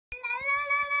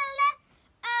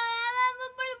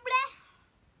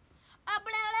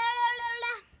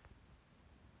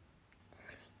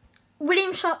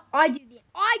William, I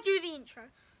do the intro.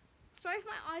 Sorry if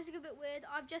my eyes are a bit weird.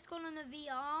 I've just gone on a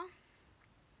VR.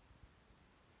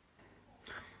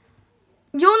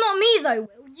 You're not me though,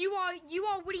 Will. You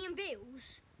are William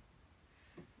Beals.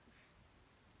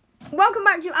 Welcome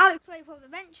back to Alex Playpod's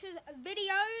Adventures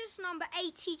videos, number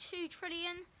 82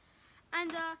 trillion.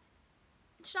 And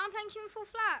so I'm playing Human Fall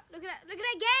Flat. Look at that! Look at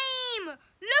that game!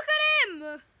 Look at him!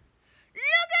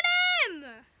 Look at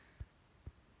him!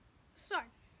 So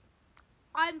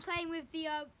I'm playing with the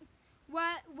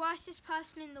worstest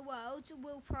person in the world,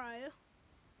 Will Pro.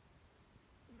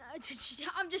 I'm just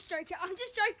joking. I'm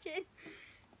just joking.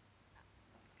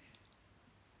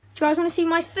 Do you guys want to see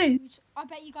my food? I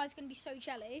bet you guys are going to be so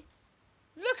jelly.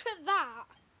 Look at that.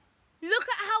 Look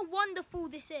at how wonderful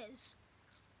this is.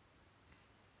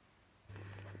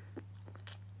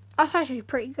 That's actually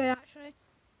pretty good, actually.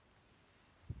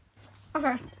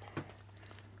 Okay.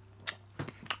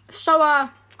 So,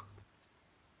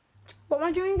 what am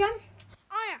I doing again?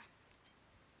 Oh, yeah.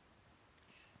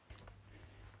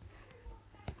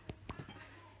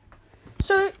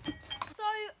 So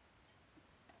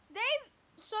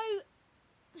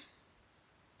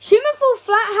Human Fall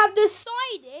Flat have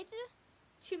decided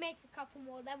to make a couple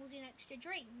more levels in Extra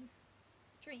Dreams.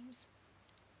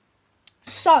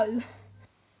 So,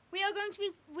 we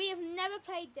have never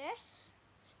played this.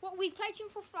 Well, we've played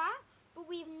Human Fall Flat, but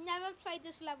we've never played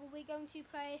this level. We're going to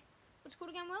play, what's it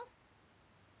called again, Will?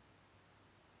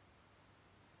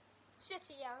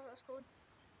 City, yeah, that's what it's called.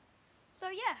 So,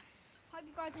 yeah. Hope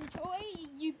you guys enjoy.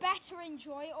 You better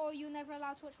enjoy, or you're never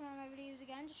allowed to watch one of my videos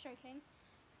again. Just joking.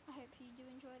 I hope you do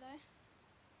enjoy, though.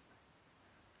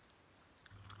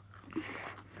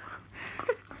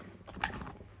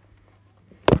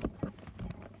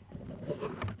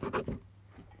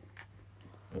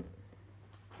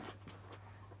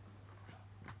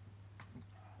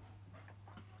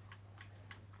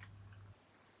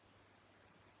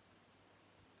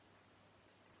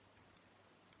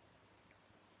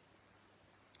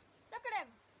 Look at him.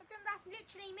 Look at him. That's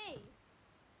literally me.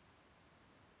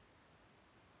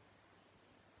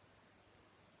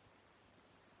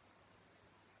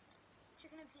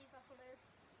 Chicken and peas, that's what it is.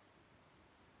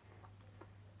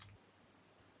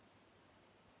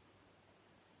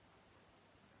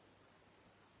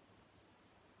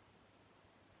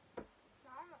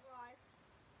 No, I'm not live.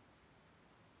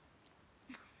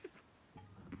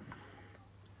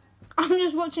 I'm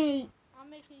just watching. I'm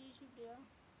making a YouTube video.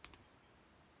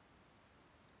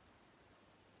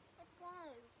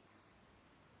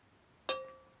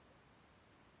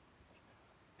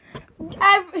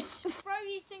 Throw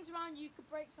these things around. You could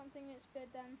break something that's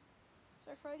good then.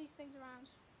 So throw these things around.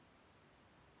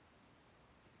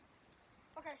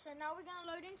 Okay, so now we're gonna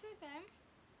load into a game.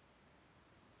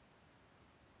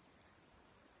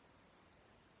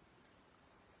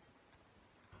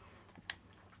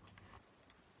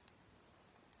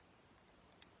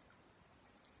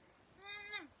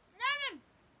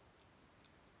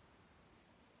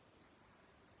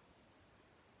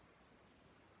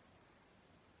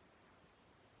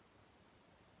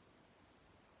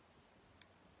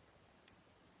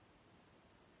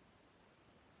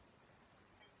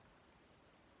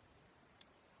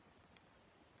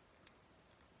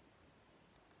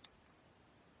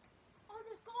 Oh,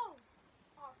 there's golf.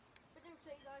 Oh, we didn't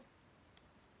see though.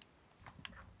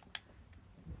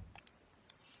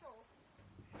 Sure.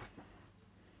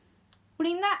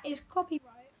 William, that is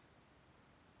copyright.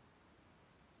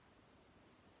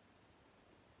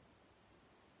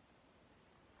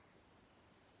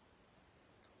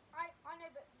 I know,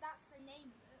 but that's the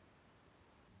name of it.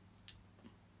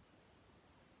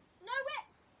 No, wait!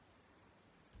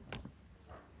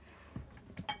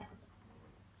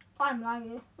 I'm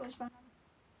lagging. What's going on?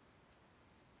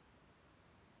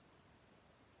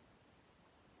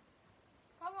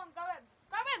 Come on, go in.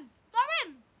 Go in! Go in!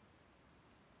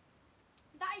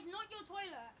 That is not your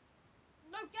toilet.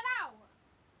 No, get out!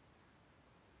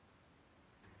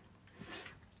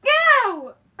 Get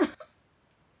out!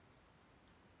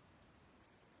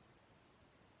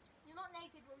 You're not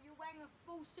naked, bro. You're wearing a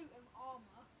full suit of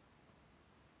armor.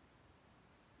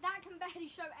 That can barely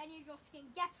show any of your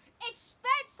skin. It's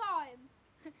bedtime!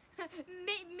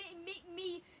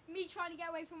 me trying to get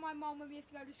away from my mom when we have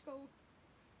to go to school.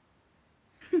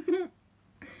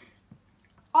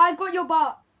 I've got your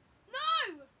butt.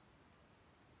 No!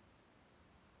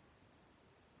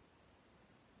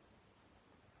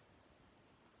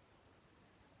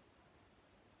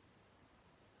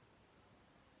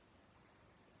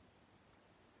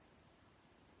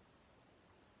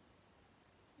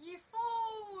 You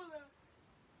fool!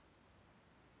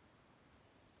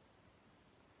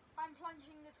 I'm playing.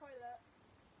 punching the toilet.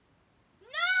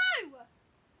 No!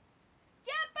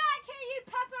 Get back here, you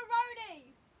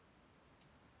pepperoni!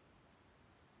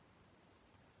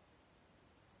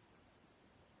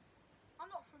 I'm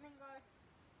not flamingo.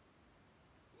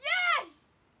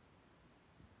 Yes!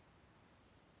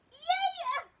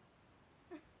 Yeah!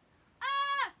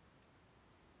 Ah!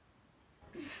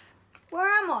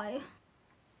 Where am I?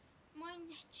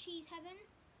 Mine cheese heaven.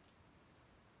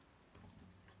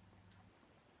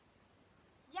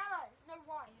 Yellow, no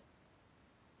white.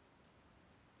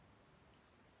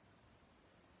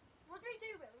 What do we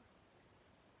do, Will?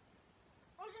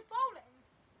 Oh, just bowling.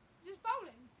 Just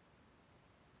bowling.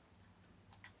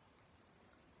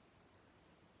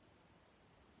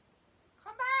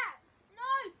 Come back!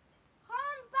 No!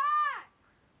 Come back!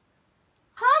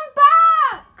 Come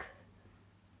back!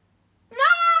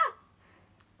 No!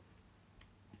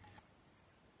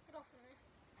 Get off of me.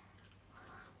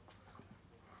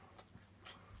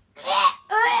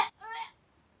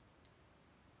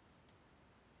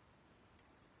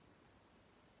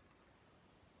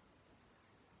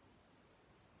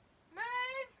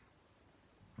 Move!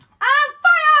 And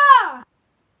fire!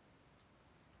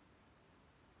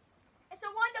 It's a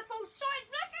wonderful sight.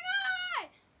 Look at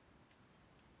it!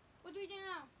 What do we do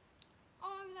now?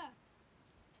 Oh, over there.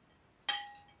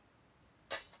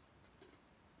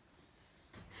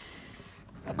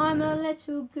 I'm a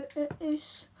little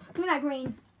goose. Look at that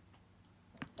green.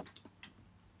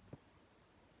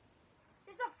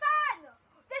 There's a fan!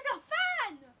 There's a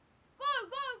fan! Go,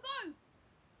 go, go!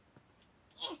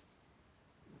 Eh.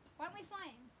 Why aren't we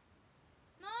flying?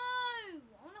 No!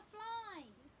 I want to fly.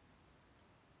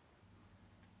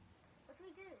 What do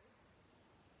we do?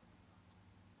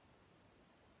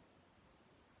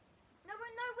 No,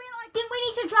 Will, I think we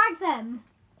need to drag them.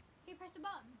 Can you press the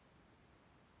button?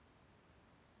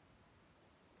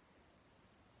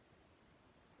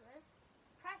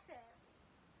 Press it.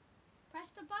 Press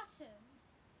the button.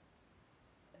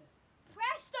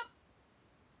 Press the...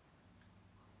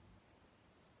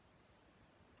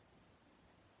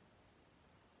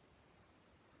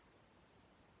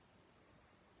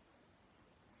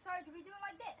 So, do we do it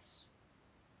like this?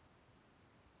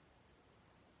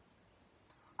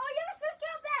 Oh yeah, we're supposed to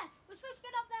get up there. We're supposed to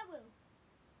get up there, Will.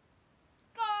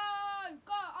 Go!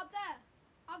 Go, up there.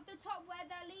 Up the top where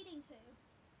they're leading to.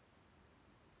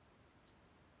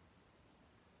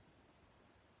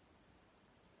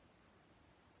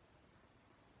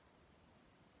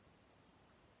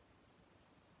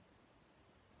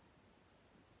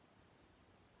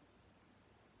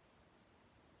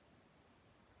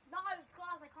 No, it's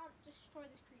glass. I can't destroy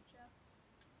this creature.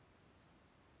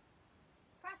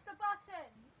 Press the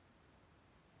button.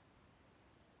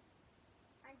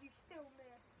 And you still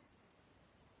missed.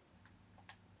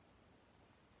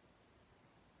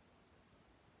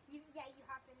 Yeah, you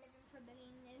have been living for a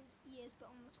billion years,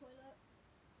 but on the toilet.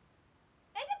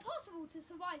 Is it possible to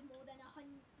survive more than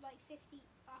 150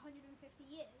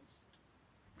 years?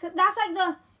 So that's like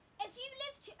the... If you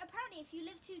live to... Apparently, if you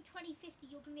live to 2050,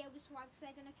 you're going to be able to survive because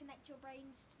they're going to connect your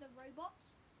brains to the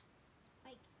robots.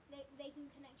 Like, they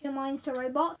can connect your minds to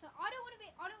robots. So I don't want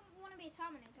to be a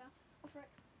Terminator. Offer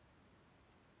it.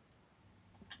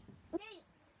 Yay!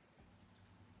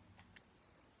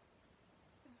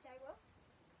 Did you say, Will?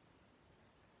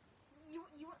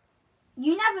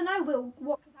 You never know, Will,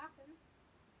 what could happen.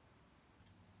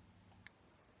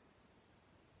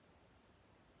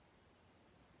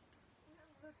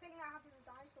 The thing that happened with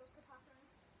dinosaurs could happen.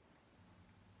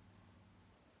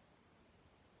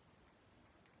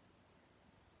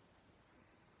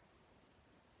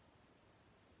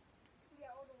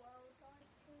 Yeah, all the world dies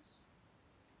because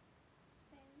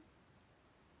thing.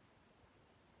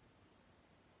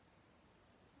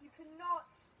 You cannot.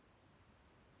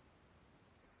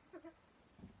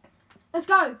 Let's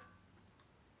go.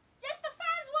 Yes, the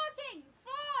fan's working.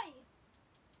 Fly.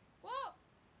 What?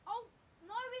 Oh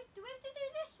no, do we have to do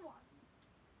this one?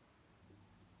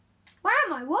 Where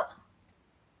am I? What?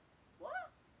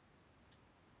 What?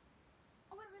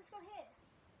 Oh wait, let's go here.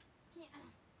 Yeah.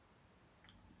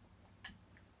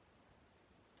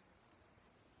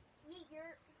 Yeet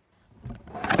your...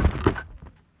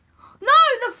 No,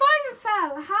 the phone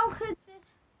fell. How could this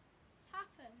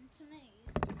happen to me?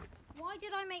 Why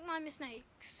did I make my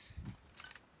mistakes?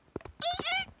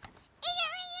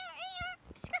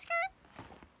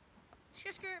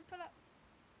 Skirt, pull up.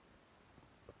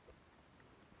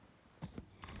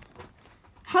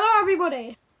 Hello,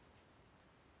 everybody.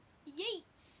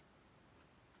 Yeet.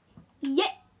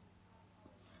 Yeah.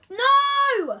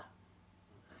 No!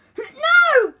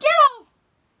 No! Get off!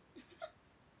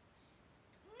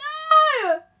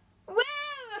 No!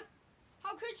 Will!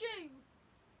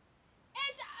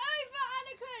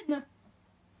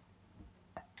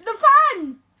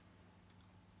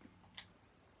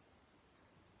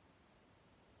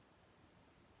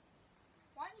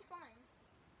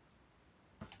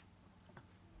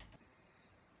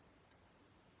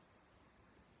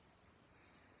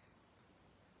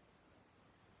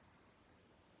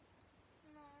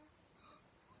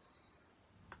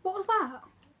 was that?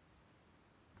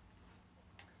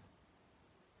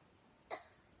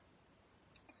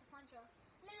 It's a puncher.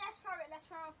 Let's throw it. Let's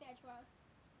throw it off the edge, bro.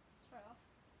 Let's throw it off.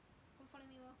 Come follow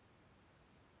me, Will.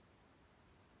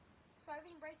 So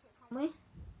we can break it, can't we?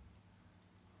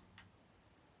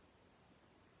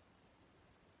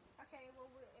 Okay,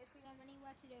 well, if we have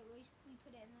anywhere to do it, we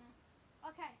put it in there.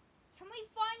 Okay, can we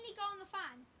finally go on the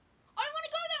fan? I don't want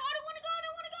to go there! I don't want to go! I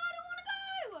don't want to go! I don't want to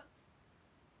go!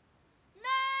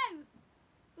 No!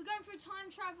 We're going through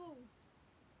time travel.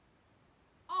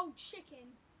 Oh,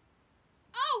 chicken.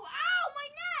 Oh, ow, my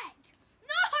neck!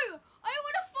 No! I don't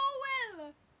want to fall,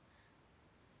 Will!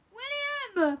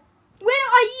 William!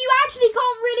 Will, you actually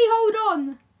can't really hold on.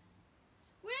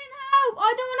 William, help! I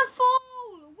don't want to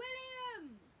fall! William!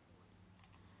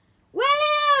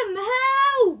 William,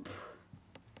 help!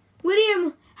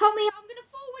 William, help me! I'm gonna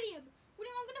fall, William!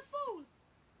 William, I'm gonna fall!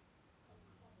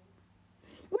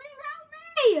 William, help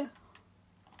me!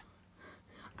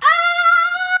 Ah!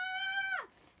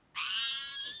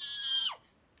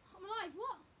 I'm alive.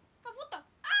 What? What the?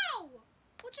 Ow!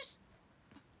 What just?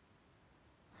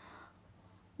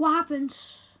 What happened?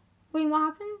 William, what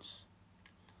happened?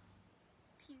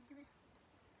 Give me.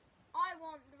 I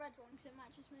want the red one because it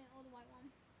matches me, or the white one.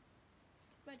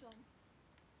 Red one.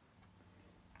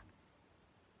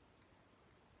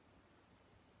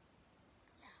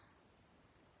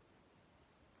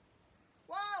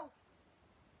 Whoa!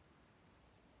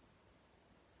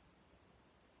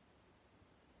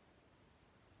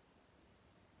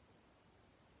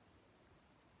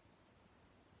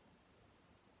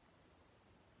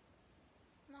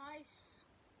 Nice.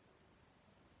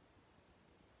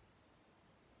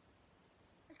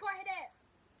 Let's go hit it.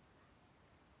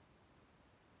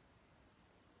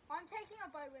 I'm taking a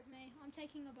boat with me. I'm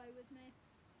taking a boat with me.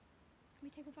 Can we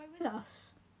take a boat with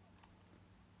us?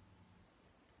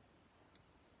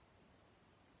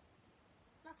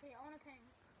 Luckily, I want a pink.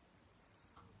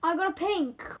 I got a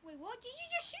pink. Wait, what? Did you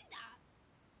just shoot that?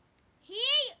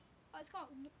 Oh, it's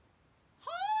got...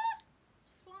 Huh?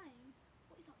 It's flying.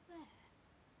 What is up there?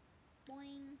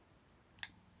 Boing.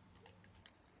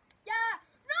 Yeah!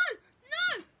 No!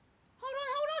 No! Hold on,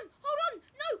 hold on, hold on!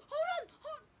 No! Hold on!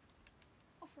 Hold...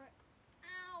 Offer it.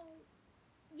 Ow.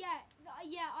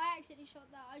 Yeah, I accidentally shot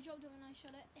that. I dropped it when I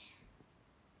shot it.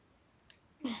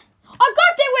 I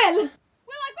got it, Will!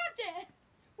 Will, I got it!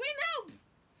 William, help!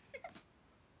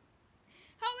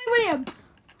 Help me, William!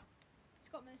 It's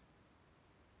got me.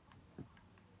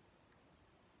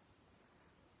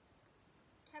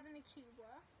 Kevin the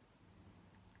Cuber.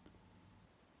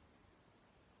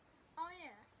 Oh,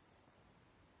 yeah.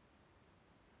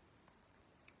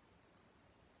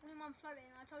 William, I'm floating.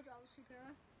 I told you I was a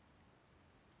superhero.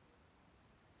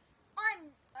 I'm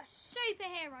a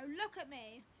superhero. Look at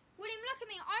me. William, look at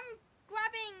me. I'm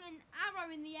grabbing an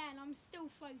arrow in the air and I'm still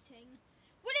floating.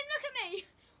 William, look at me.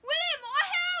 William, I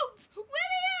help!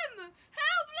 William!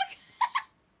 Help! Look!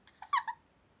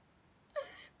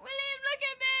 William, look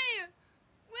at me!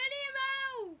 William,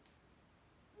 help!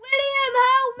 William,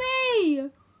 help me!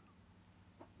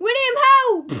 William,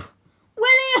 help!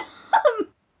 William!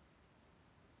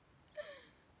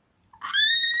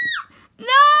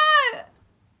 No!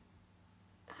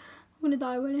 I'm gonna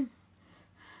die, William.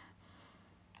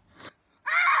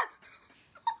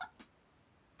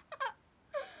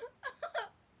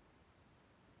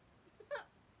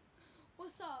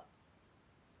 What's up?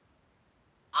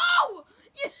 Oh!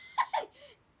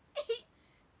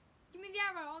 Give me the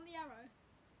arrow, on the arrow.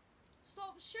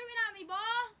 Stop shooting at me, bar!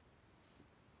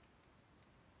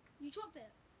 You dropped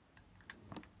it.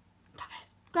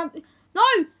 Grab it. No!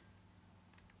 I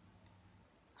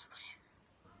got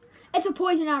it. It's a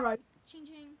poison arrow. Ching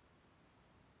ching.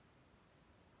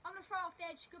 I'm gonna throw off the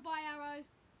edge. Goodbye, arrow.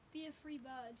 Be a free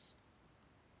bird.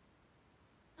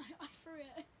 I threw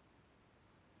it.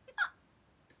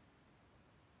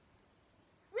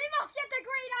 We must get the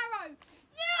green arrow!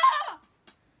 Yeah!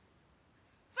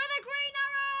 For the green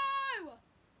arrow!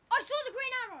 I saw the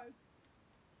green arrow!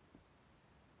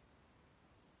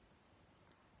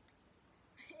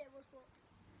 It was what?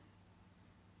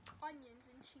 Onions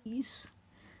and cheese.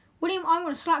 William, I'm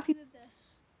gonna slap you with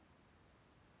this.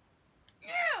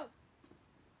 Yeah!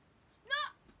 No!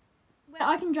 Wait,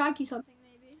 I can drag you something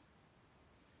maybe.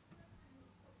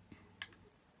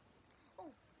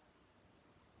 Oh.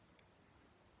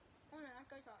 Oh no, that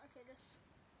goes out. Okay, this.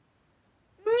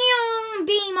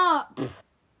 Beam up!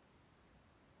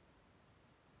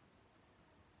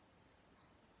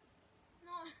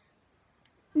 No.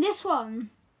 This one.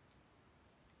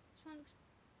 This one looks...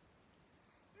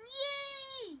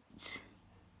 Yeet!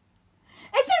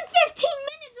 It's been 15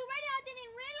 minutes already. I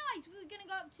didn't realise we were going to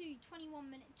go up to 21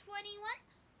 minutes. 21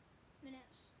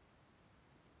 minutes.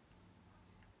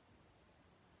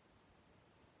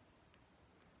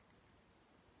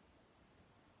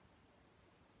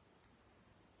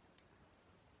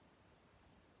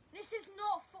 This is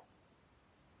not full.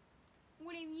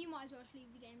 William, you might as well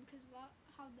leave the game because of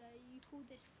how dare you call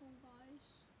this full,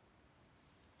 guys.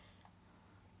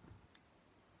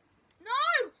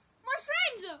 No! My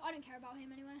friend! I don't care about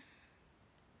him anyway.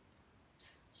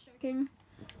 Just joking.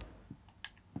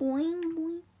 Boing,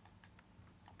 boing.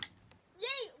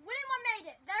 Yay! William, I made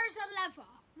it. There is a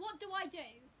lever. What do I do?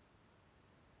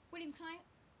 William, can I...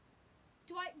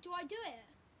 Do I do it?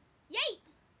 Yeet!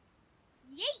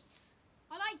 Yeet!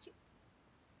 I like you.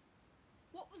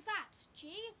 What was that?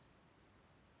 G?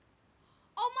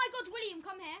 Oh my god, William,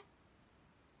 come here.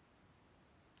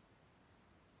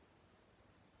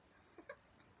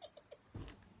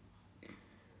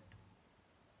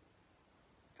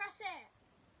 Press it.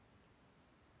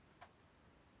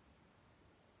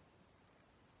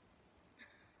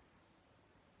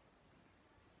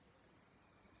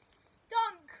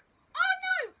 Dunk. Oh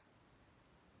no!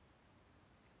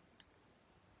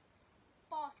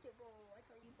 Basketball. I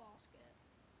tell you, basket.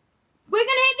 We're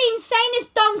gonna hit the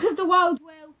insanest dunk of the world,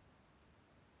 Will.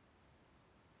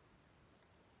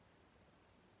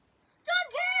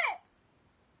 Dunk it!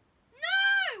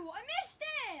 No! I missed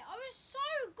it! I was so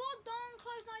goddamn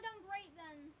close and I done great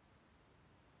then.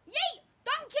 Yeet!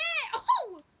 Dunk it!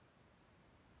 Oh!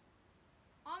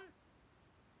 I'm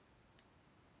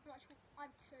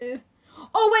two.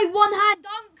 Oh wait, one hand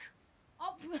dunk!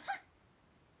 Oh.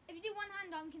 If you do one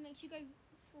hand dunk, it makes you go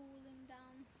falling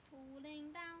down,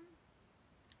 falling down.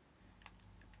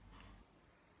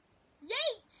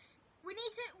 Yeet! We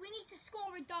need to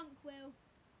score a dunk, Will.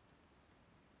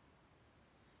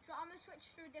 So I'm gonna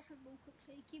switch to a different ball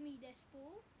quickly. Give me this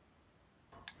ball.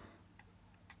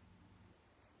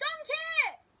 Dunk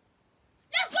it!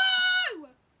 Let's go!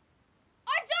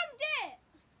 I dunked it!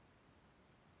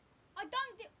 I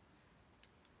dunked it.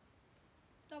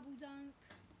 Double dunk.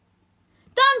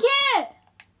 Dunk it!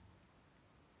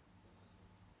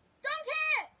 Dunk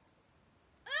it!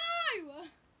 Oh!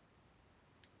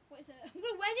 What is it?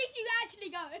 Will, where did you actually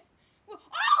go?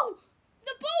 Oh!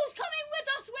 The ball's coming with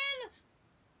us, Will!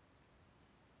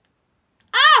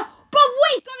 Ah! But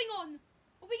what is going on?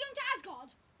 Are we going to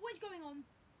Asgard? What is going on?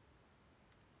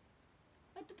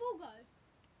 Where'd the ball go?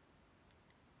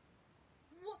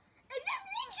 What? Is this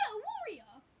Ninja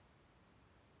Warrior?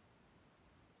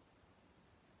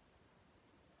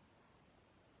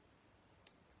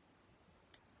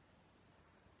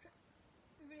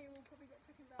 The video will probably get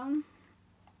taken down.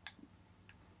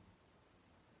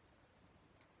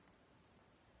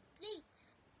 Yeet!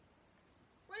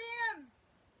 William!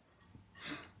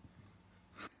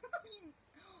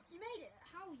 you made it.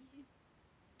 How are you?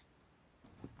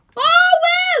 Oh,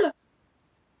 Will!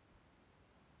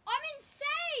 I'm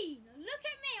insane! Look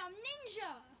at me, I'm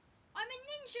ninja! I'm a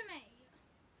ninja, mate.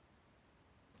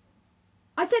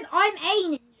 I said I'm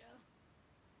a ninja.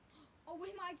 Oh,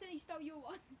 William, I accidentally stole your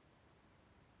one.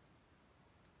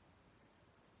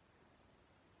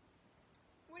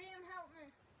 William, help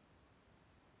me.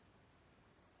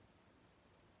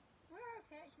 We're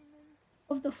okay, actually.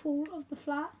 Of the fall of the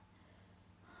flat.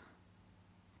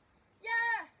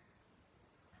 Yeah!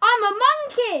 I'm a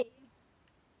monkey!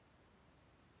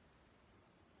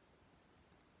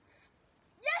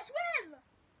 Yes, Will!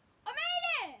 I made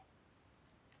it!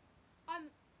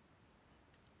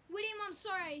 William, I'm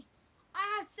sorry. I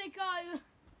have to go.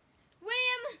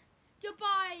 William,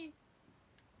 goodbye.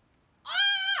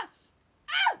 Ah!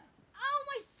 Ow! Oh,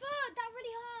 my foot! That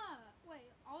really hurt.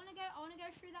 Wait, I wanna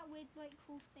go through that weird, like,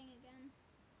 cool thing again.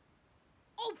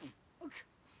 Oh! Okay.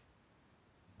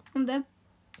 I'm dead.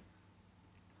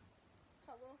 What's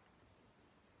up, Will?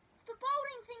 It's the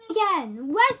bowling thing again.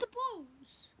 Where's the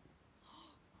balls?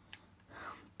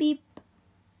 Beep.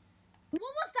 What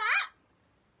was that?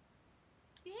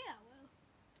 You hear that, Will?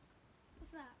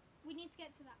 What's that? We need to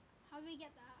get to that. How do we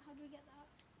get that? How do we get that?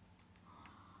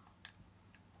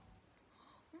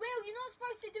 Will, you're not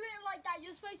supposed to do it like that.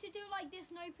 You're supposed to do it like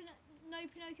this. No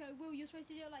Pinocchio. Will, you're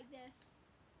supposed to do it like this.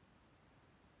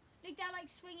 Look, they're like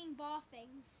swinging bar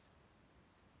things.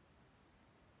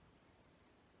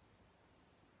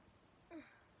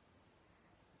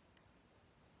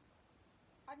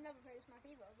 I've never played this map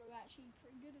either, but we're actually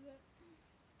pretty good at it.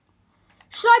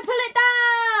 Should I pull it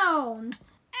down?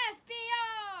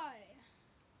 FBI!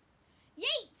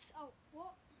 Yeet! Oh,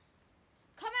 what?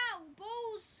 Come out,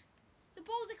 balls! The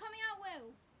balls are coming out,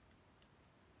 Will.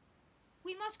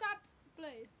 We must grab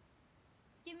blue.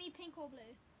 Give me pink or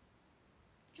blue.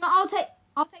 I'll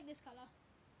take this colour.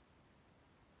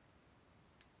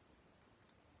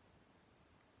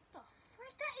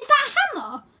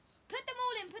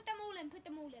 put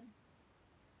them all in.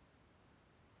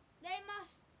 They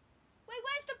must... Wait,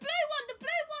 where's the blue one? The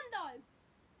blue one, though.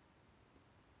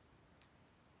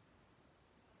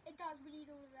 It does. We need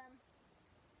all of them.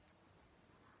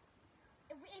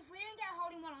 If we don't get a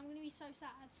holding one, I'm going to be so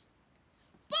sad.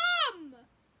 Boom!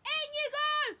 In you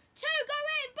go! 2 go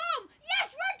in! Boom!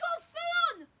 Yes! Red got full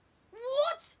on!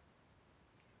 What?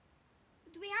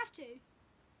 Do we have to?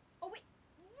 Oh, wait.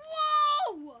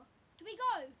 Whoa! Do we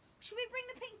go? Should we bring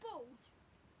the pink ball?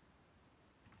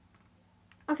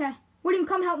 Okay. William,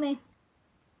 come help me.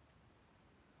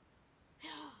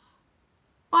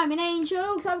 I'm an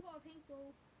angel, because I've got a pink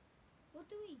ball. What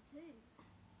do we do?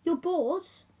 You're bored?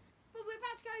 But we're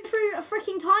about to go through a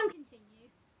freaking time continue.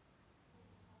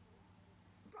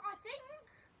 But I think...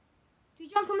 Do you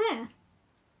jump from here?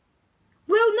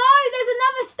 Will, no! There's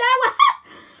another stairway!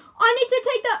 I need to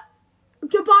take the...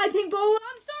 Goodbye, pink ball.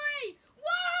 I'm sorry!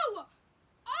 Whoa!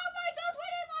 Oh my god,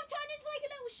 William! I've turned into like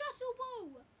a little shuttle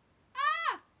ball!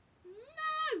 Ah!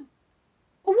 No!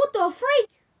 Oh, what the freak?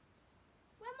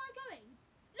 Where am I going?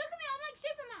 Look at me, I'm like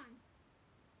Superman.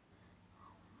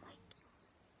 Oh my god.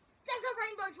 There's a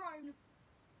rainbow drone.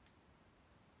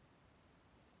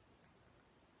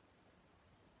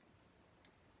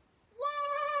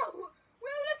 Whoa!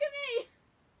 Will, look at me.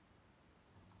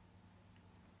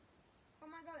 Where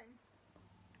am I going?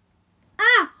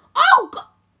 Ah! Oh god!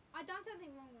 I done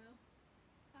something wrong, Will.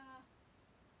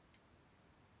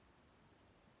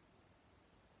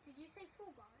 Did you say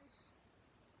Fall Guys?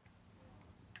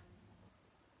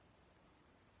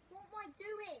 What am I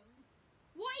doing?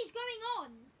 What is going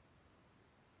on?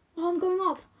 Oh, I'm going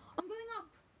up. I'm going up.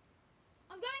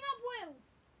 I'm going up, Will.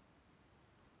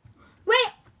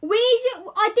 Wait, we need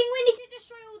to... I think we need to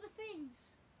destroy all the things.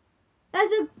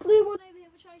 There's a blue one over here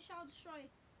which I shall destroy.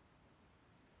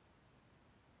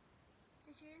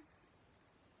 Did you?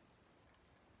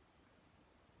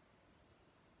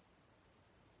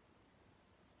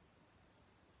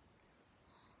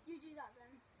 You do that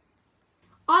then.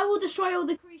 I will destroy all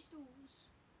the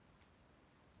crystals.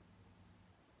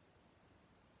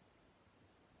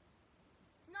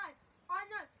 No, I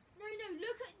know. No,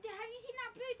 look at... Have you seen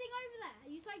that blue thing over there?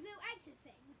 It's like a little exit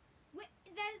thing.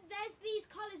 There's these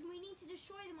colours and we need to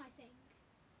destroy them, I think.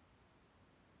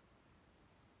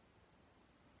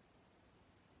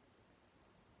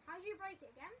 How do you break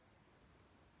it again?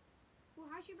 Well,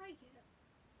 how do you break it?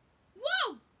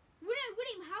 Whoa!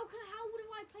 William, how would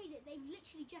have I played it? They've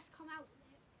literally just come out with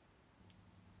it.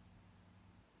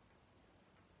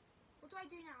 What do I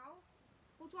do now?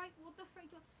 What the frick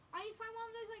do I need to find one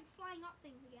of those like flying up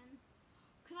things again.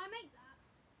 Can I make that?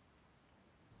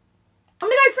 I'm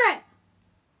gonna go for it!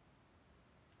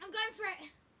 I'm going for it!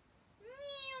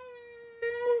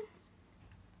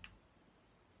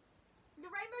 The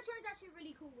rainbow drone's actually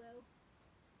really cool, Will.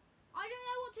 I don't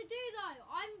know what to do though.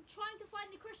 I'm trying to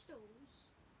find the crystals.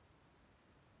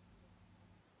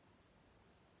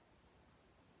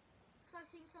 Because I've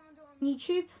seen someone do it on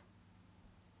YouTube.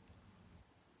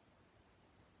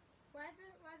 Where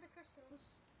are the crystals?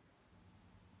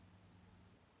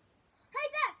 Hey,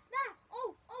 there!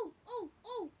 Oh!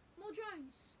 More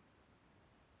drones.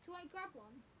 Do I grab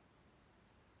one?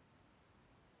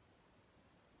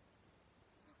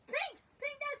 Pink!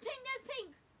 There's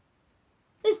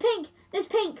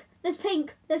pink! There's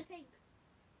pink! It's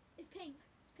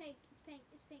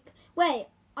pink. Wait,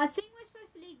 I think we're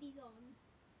supposed to leave these on.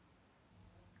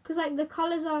 Because, like, the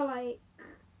colours are, like,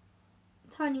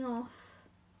 turning off.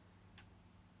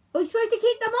 Are we supposed to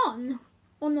keep them on?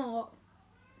 Or not?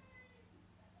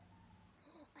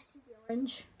 I see the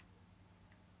orange.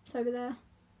 It's over there.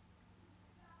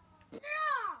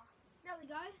 There we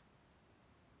go.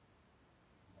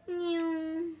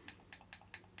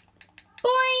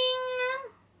 Boing!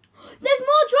 There's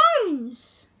more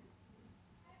drones!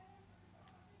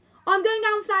 I'm going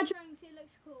down for that drone because it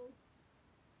looks cool.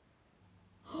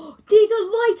 These are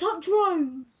light up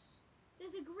drones!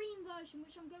 There's a green version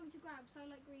which I'm going to grab, so I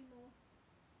like green more.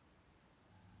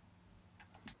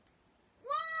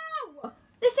 Whoa!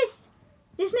 This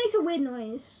makes a weird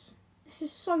noise. This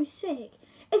is so sick.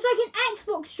 It's like an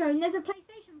Xbox drone. There's a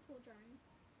PlayStation 4 drone.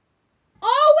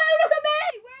 Oh, Will, look at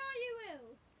me! Where are you, Will?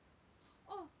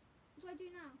 Oh, what do I do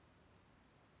now?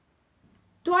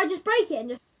 Do I just break it and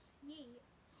just yeet?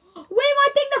 William, I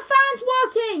think the fan's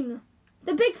working!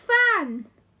 The big fan.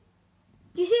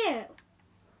 Do you see it?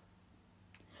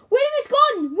 William, it's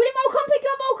gone! William, I'll come pick you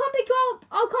up!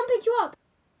 I'll come pick you up!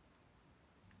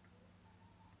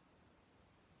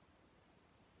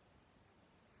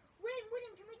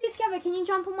 William, can we do it together? Can you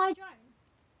jump on my drone?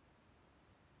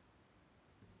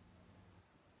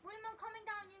 William, I'm coming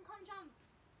down. You can come jump.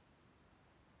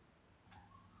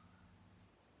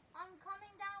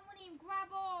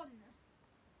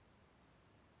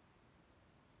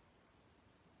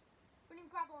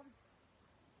 grab on.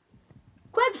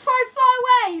 Quick, fly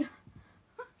away!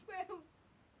 Will.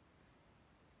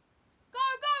 Go,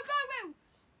 Will!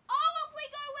 Oh, up we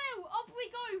go, Will! Up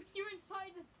we go! You're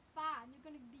inside the fan. You're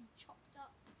going to be chopped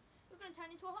up. You're going to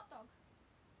turn into a hot dog.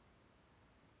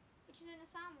 Which is in a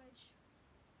sandwich.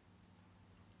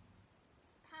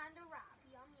 Panda wrap,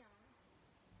 yum yum.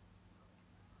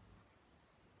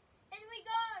 In we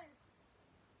go!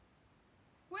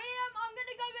 William, I'm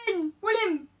going to go in!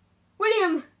 William!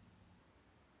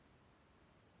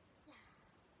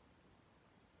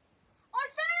 I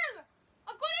fell!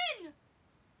 I've got in!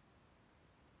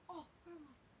 Oh, where am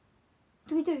I? What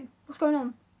do we do? What's going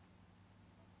on?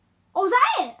 Oh, is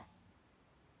that it?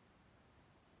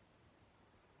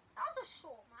 That was a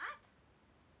short map.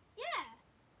 Yeah.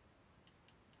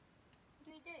 What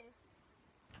do we do?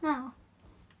 Now.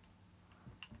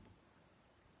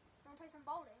 Want to play some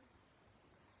bowling?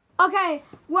 Okay,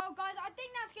 well guys, I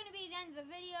think that's going to be the end of the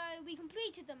video. We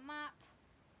completed the map.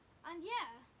 And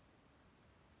yeah.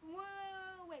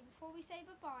 Well, wait, before we say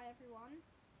goodbye, everyone.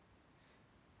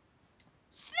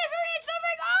 Slippery, it's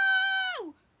something!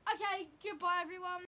 Oh! Okay, goodbye, everyone.